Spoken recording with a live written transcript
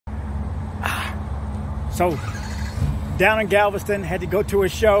So down in Galveston, had to go to a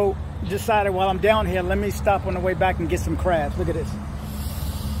show. Decided while I'm down here, let me stop on the way back and get some crabs. Look at this.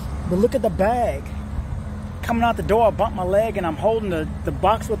 But look at the bag. Coming out the door, I bumped my leg and I'm holding the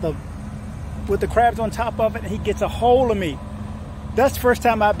box with the crabs on top of it, and he gets a hold of me. That's the first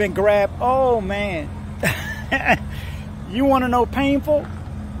time I've been grabbed. Oh man. You want to know painful?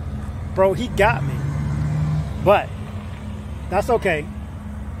 Bro, he got me. But that's okay.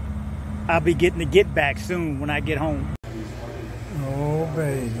 I'll be getting the get back soon when I get home. Oh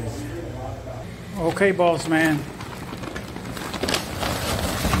baby. Okay, boss man.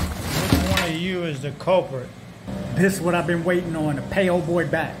 Which one of you is the culprit? This is what I've been waiting on, to pay old boy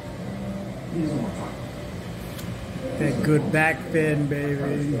back. That good back fin,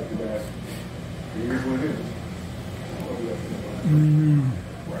 baby.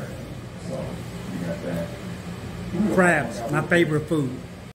 Crabs, my favorite food.